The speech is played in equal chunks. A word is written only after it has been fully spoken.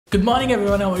Good morning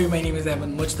everyone, how are you? My name is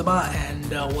MUJTABA and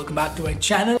welcome back to my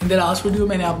channel. In the last video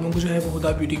मैंने आप लोगों को जो है वो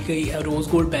Huda Beauty की Rose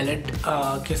Gold Palette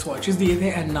के swatches दिए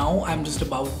थे and now I'm just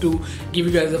about to give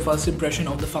you guys the first impression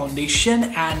of the foundation.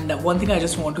 And one thing I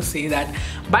just want to say that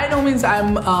by no means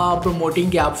I'm promoting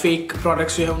कि आप fake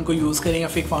products जो है उनको use करें या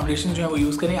fake foundation जो है वो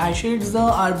use करें. Eye shades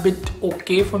are a bit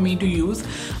okay for me to use,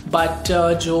 but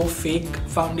जो fake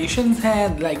foundations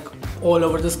हैं like all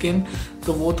over the skin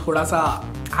तो वो थोड़ा सा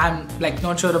I'm like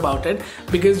not sure about it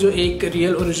because जो एक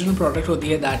real original product होती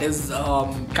है that is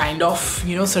kind of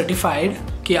certified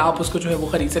कि आप उसको जो है वो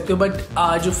ख़रीद सकते हो. बट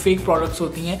जो fake products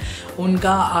होती हैं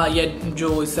उनका या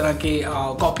जो इस तरह के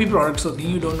copy products होती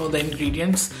हैं you don't know the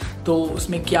ingredients, तो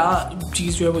उसमें क्या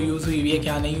चीज़ जो है वो यूज़ हुई हुई है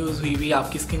क्या नहीं यूज़ हुई हुई है,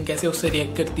 आपकी स्किन कैसे उससे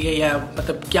रिएक्ट करती है या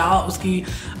मतलब क्या उसकी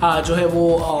जो है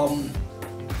वो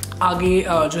आगे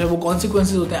जो है वो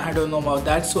consequences होते हैं. I don't know about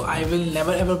that, so I will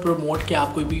never ever promote कि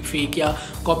आप कोई भी fake या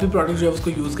copy product जो है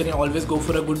उसको use करें. Always go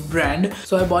for a good brand.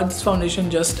 So I bought this foundation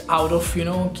just out of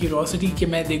curiosity कि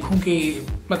मैं देखूँ कि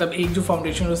मतलब एक जो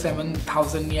foundation वो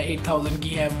 7,000 या 8,000 की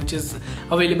है which is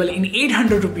available in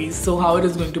 800 rupees. So how it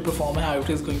is going to perform and how it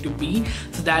is going to be.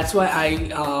 So that's why I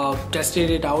tested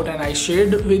it out and I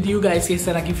shared with you guys कि इस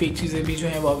तरह की fake चीज़ें भी जो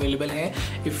हैं वो available हैं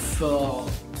if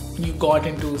you got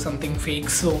into something fake.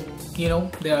 So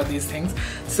there are these things.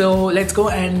 So let's go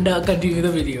and continue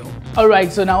the video.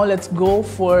 Alright, so now let's go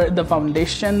for the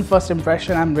foundation. First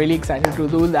impression, I'm really excited to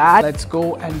do that. Let's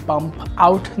go and pump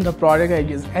out the product. I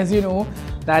guess as you know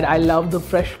that I love the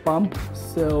fresh pump,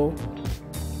 so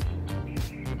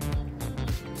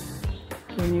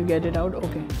can you get it out?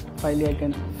 Okay, finally I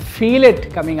can feel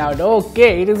it coming out.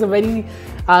 Okay, it is a very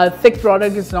thick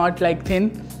product. It's not like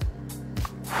thin.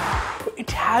 It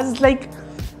has like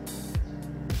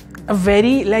a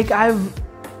very like I've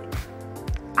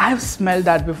smelled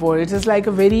that before. It is like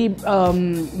a very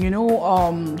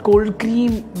cold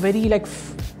cream, very like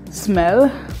smell.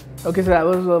 Okay, so that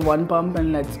was one pump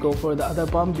and let's go for the other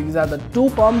pump. These are the two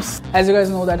pumps. As you guys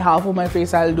know that half of my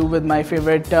face I'll do with my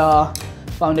favorite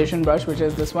foundation brush, which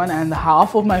is this one, and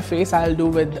half of my face I'll do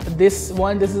with this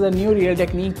one. This is a new Real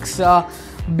Techniques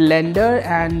blender,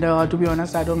 and to be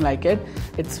honest I don't like it.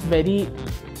 It's very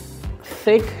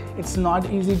thick, it's not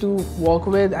easy to work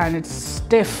with, and it's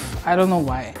stiff. I don't know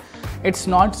why. It's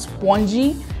not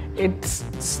spongy, it's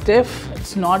stiff,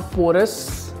 it's not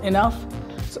porous enough.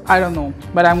 So I don't know,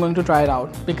 but I'm going to try it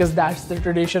out because that's the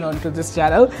tradition onto this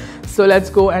channel. So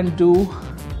let's go and do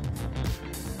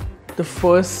the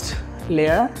first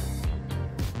layer.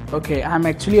 Okay, I'm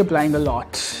actually applying a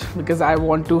lot because I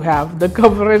want to have the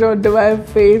coverage onto my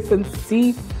face and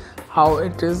see how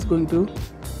it is going to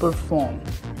perform.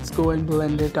 Let's go and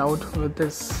blend it out with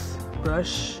this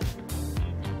brush.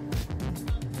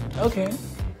 Okay,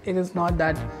 it is not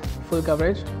that full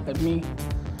coverage. Let me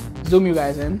zoom you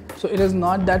guys in. So it is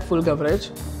not that full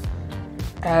coverage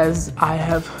as I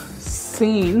have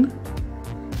seen,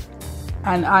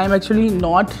 and I am actually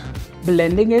not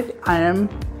blending it. I am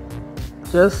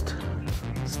just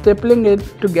stippling it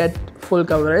to get full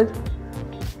coverage.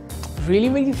 Really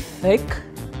very thick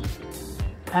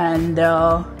and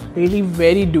really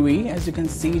very dewy. As you can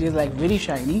see, it is like very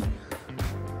shiny.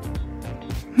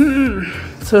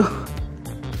 So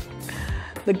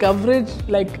the coverage,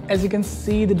 like as you can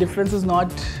see, the difference is not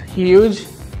huge.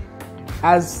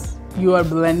 As you are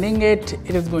blending it,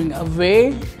 it is going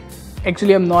away.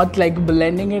 Actually, I'm not like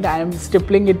blending it, I am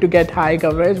stippling it to get high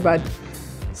coverage, but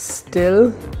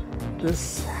still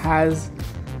this has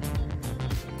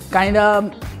kind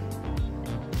of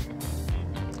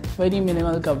very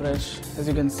minimal coverage. As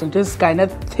you can see, it is kind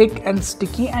of thick and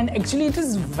sticky, and actually it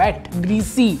is wet,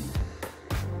 greasy.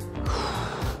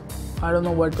 I don't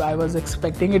know what I was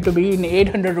expecting it to be in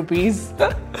 800 rupees.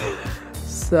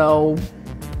 So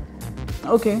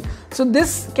okay, so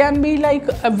this can be like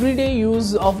everyday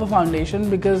use of a foundation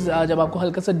because जब आपको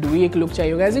हल्का सा dewy एक look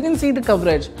चाहिए होगा. As you can see the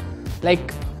coverage,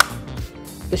 like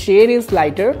the shade is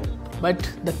lighter, but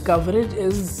the coverage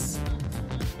is,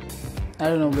 I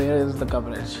don't know where is the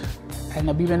coverage. And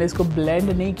अभी मैंने इसको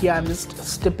blend नहीं किया, I'm just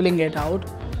stippling it out.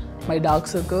 My dark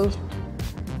circles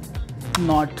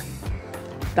not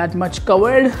that much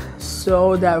covered.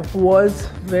 So that was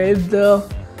with the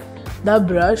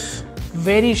brush.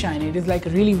 Very shiny. It is like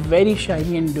really very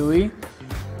shiny and dewy.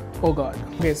 Oh god.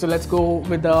 Okay, so let's go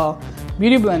with the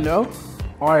beauty blender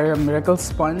or a miracle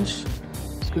sponge.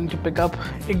 It's going to pick up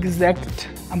exact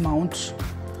amount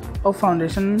of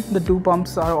foundation. The two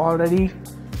pumps are already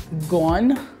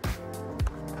gone.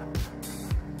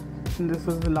 And this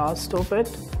is the last of it.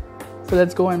 So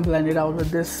let's go and blend it out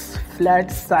with this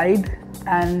flat side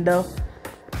and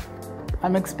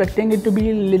I'm expecting it to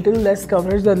be a little less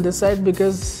coverage than this side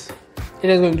because it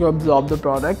is going to absorb the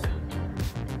product.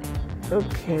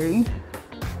 Okay.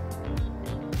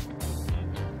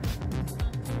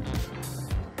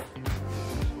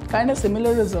 Kind of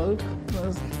similar result.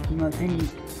 There's nothing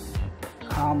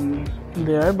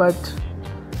there, but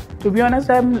to be honest,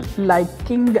 I'm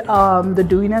liking the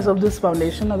dewiness of this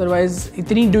foundation. Otherwise,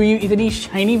 इतनी dewy, इतनी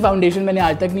shiny foundation मैंने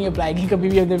आज तक नहीं apply की कभी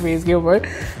भी अपने face के ऊपर.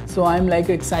 So I'm like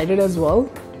excited as well.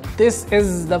 This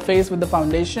is the face with the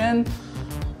foundation.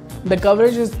 The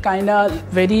coverage is kinda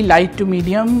very light to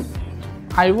medium.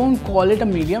 I won't call it a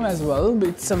medium as well, but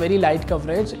it's a very light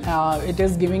coverage. It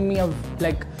is giving me a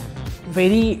like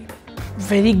very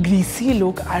greasy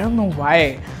look. I don't know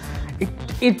why.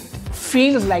 It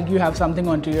feels like you have something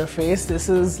onto your face. This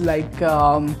is like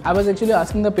I was actually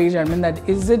asking the page admin that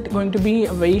is it going to be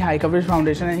a very high coverage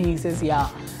foundation, and he says yeah,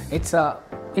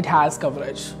 it has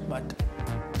coverage, but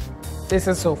this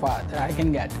is so far that I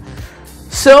can get.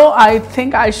 So I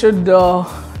think I should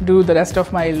do the rest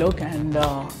of my look and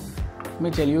let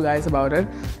me tell you guys about it.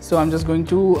 So I'm just going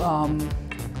to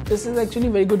this is actually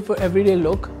very good for everyday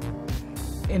look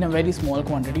in a very small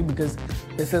quantity because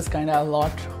this is kind of a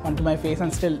lot onto my face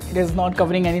and still it is not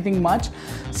covering anything much.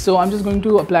 So I'm just going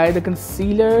to apply the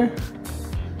concealer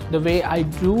the way I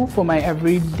do for my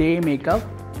everyday makeup.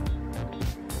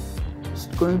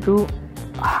 Just going to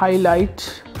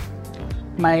highlight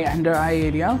my under eye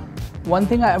area. One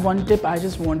tip I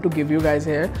just want to give you guys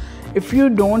here: if you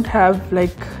don't have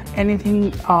like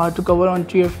anything to cover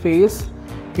onto your face,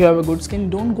 you have a good skin,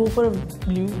 don't go for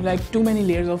like too many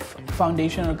layers of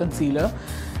foundation or concealer.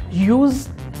 Use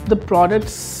the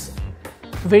products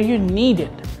where you need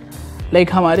it. Like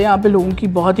हमारे यहाँ पे लोगों की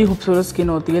बहुत ही खूबसूरत skin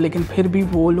होती है, लेकिन फिर भी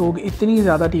वो लोग इतनी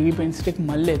ज़्यादा टीवी पे स्टिक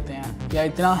मल लेते हैं या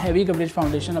इतना हैवी कवरेज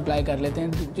फाउंडेशन अप्लाई कर लेते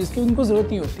हैं जिसकी उनको ज़रूरत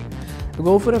नहीं होती.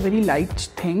 Go for a very light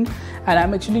thing, and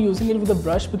I'm actually using it with a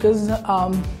brush because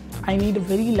I need a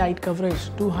very light coverage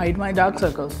to hide my dark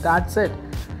circles. That's it.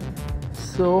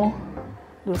 So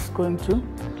just going to,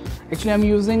 actually I'm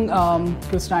using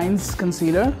Christine's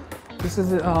concealer. This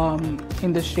is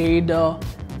in the shade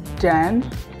tan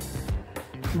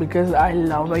because I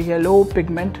love a yellow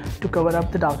pigment to cover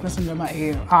up the darkness under my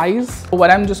eyes. What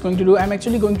I'm just going to do, I'm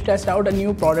actually going to test out a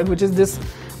new product, which is this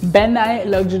Ben Nye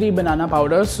Luxury Banana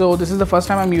Powder. So this is the first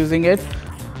time I'm using it.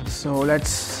 So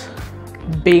let's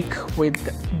bake with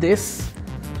this.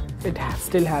 It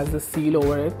still has the seal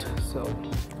over it. So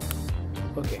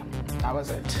okay, that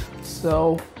was it.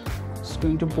 So just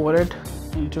going to pour it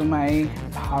into my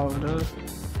powder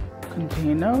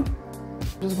container.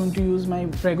 I'm just going to use my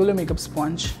regular makeup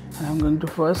sponge, and I'm going to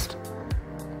first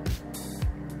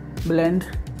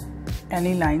blend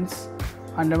any lines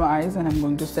under my eyes, and I'm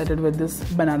going to set it with this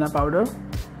banana powder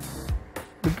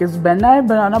because Ben Nye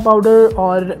banana powder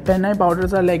or Ben Nye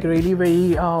powders are like really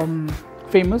very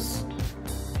famous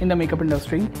in the makeup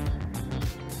industry.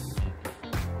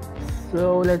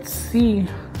 So let's see.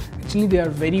 Actually, they are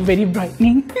very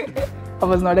brightening. I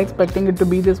was not expecting it to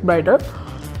be this brighter.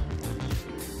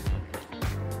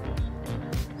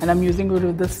 And I'm using it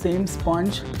with the same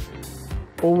sponge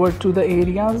over to the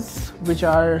areas which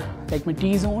are like my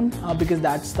T-zone because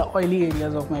that's the oily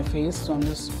areas of my face. So I'm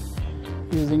just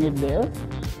using it there.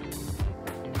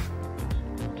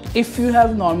 If you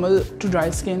have normal to dry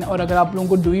skin, और अगर आप लोगों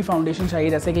को dewy foundation चाहिए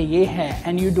जैसे कि ये है,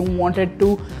 and you don't want it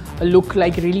to look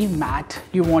like really matte,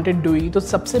 you want it dewy, तो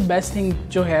सबसे best thing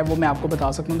जो है वो मैं आपको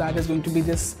बता सकता हूँ, that is going to be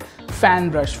this fan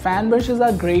brush. Fan brushes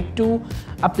are great to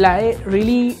apply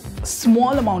really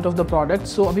small amount of the product.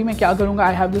 So अभी मैं क्या करूँगा,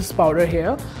 I have this powder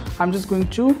here. I'm just going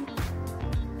to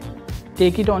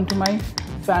take it onto my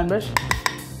fan brush,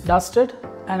 dust it,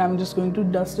 and I'm just going to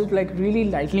dust it like really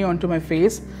lightly onto my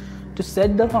face to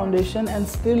set the foundation and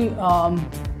still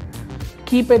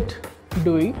keep it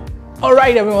dewy.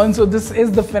 Alright everyone, so this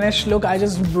is the finished look. I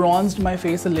just bronzed my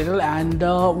face a little, and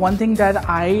one thing that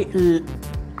I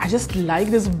just like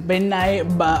this Ben Nye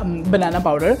banana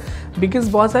powder because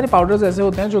बहुत सारे powders ऐसे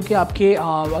होते हैं जो कि आपके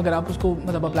अगर आप उसको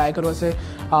मतलब अप्लाई करो ऐसे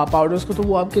powders को, तो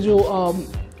वो आपके जो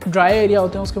dry area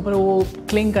होते हैं उसके ऊपर वो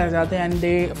cling कर जाते हैं and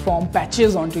they form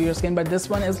patches onto your skin. But this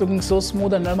one is looking so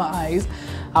smooth under my eyes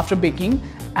after baking.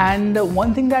 And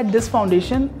one thing that this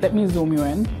foundation, let me zoom you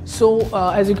in. So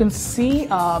as you can see,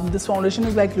 this foundation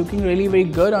is like looking really very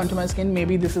good onto my skin.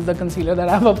 Maybe this is the concealer that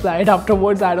I've applied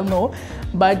afterwards, I don't know.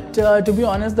 But to be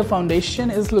honest, the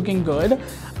foundation is looking good.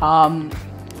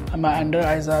 My under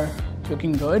eyes are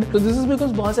looking good. So this is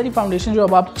because बहुत सारी foundation जो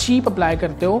अब आप cheap apply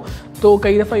करते हो तो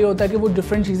कई दफ़ा ये होता है कि वो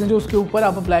डिफरेंट चीज़ें जो उसके ऊपर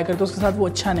आप अप्लाई करते हो उसके साथ वो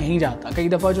अच्छा नहीं जाता. कई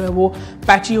दफ़ा जो है वो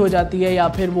पैची हो जाती है या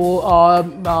फिर वो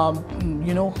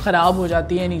ख़राब हो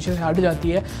जाती है, नीचे से हट जाती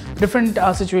है. डिफरेंट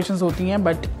सिचुएशंस होती हैं,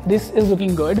 but this is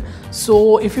looking good.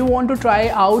 So if you want to try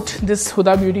out this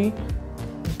Huda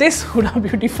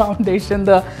Beauty foundation,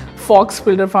 the Faux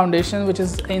filter foundation, which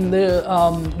is in the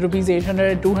rupees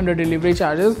 800 200 delivery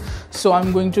charges. So I'm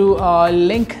going to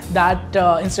link that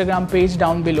Instagram page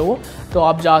down below. तो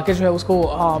आप जाके जो है उसको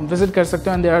visit कर सकते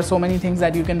हो, and there are so many things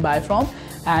that you can buy from.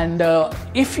 And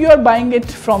if you are buying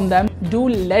it from them, do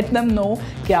let them know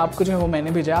कि आपको जो है वो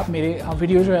मैंने भेजा, आप मेरे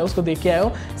वीडियो जो है उसको देख के आए हो.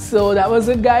 So that was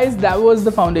it guys, that was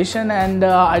the foundation, and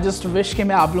I just wish कि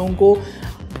मैं आप लोगों को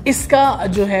इसका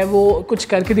जो है वो कुछ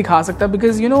करके दिखा सकता,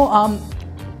 because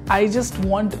I just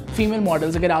want female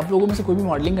models. अगर आप लोगों में से कोई भी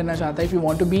मॉडलिंग करना चाहता है, if you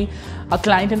want to be a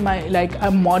client in my like a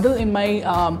model in my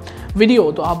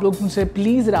video, तो आप लोग मुझसे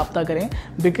प्लीज़ रब्ता करें.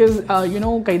 बिकॉज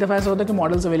कई दफ़ा ऐसा होता है कि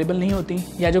मॉडल्स अवेलेबल नहीं होती,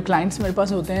 या जो क्लाइंट्स मेरे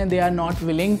पास होते हैं they are not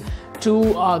willing to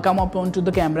come up on to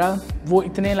the camera. वो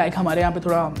इतने लाइक हमारे यहाँ पे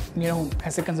थोड़ा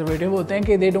ऐसे कंजर्वेटिव होते हैं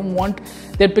कि they don't want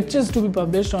their Pictures to be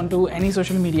published on to any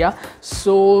social media.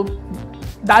 So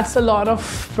that's a lot of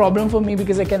problem for me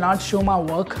because I cannot show my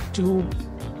work to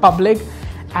public,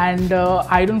 and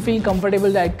I don't feel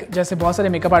comfortable like जैसे बहुत सारे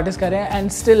makeup artists कर रहे हैं. And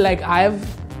still like I have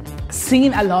seen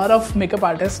a lot of makeup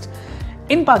artists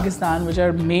in Pakistan which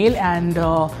are male, and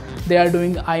they are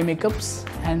doing eye makeups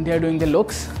and they are doing the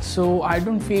looks. So I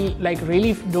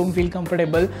really don't feel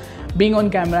comfortable being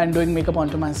on camera and doing makeup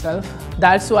onto myself.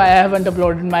 That's why I haven't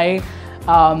uploaded my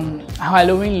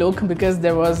Halloween look, because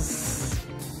there was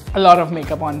a lot of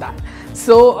makeup on that.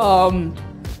 So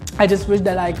I just wish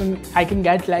that I can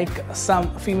get like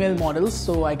some female models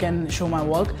so I can show my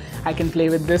work. I can play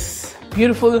with this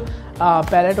beautiful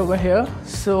palette over here.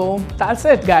 So that's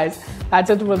it guys, that's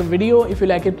it for the video. If you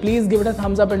like it, please give it a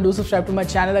thumbs up and do subscribe to my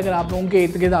channel. अगर आप लोगों के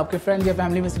इर्द-गिर्द आपके friends या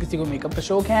family में से किसी को मेकअप का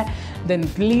शौक है, then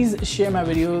please share my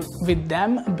video with them,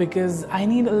 because I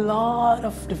need a lot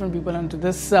of different people into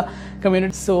this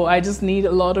community. So I just need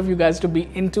a lot of you guys to be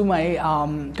into my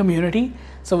community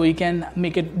so we can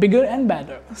make it bigger and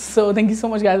better. So thank you so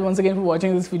much guys once again for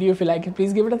watching this video. If you like it,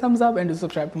 please give it a thumbs up and do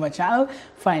subscribe to my channel.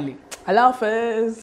 Finally, Allah Hafiz.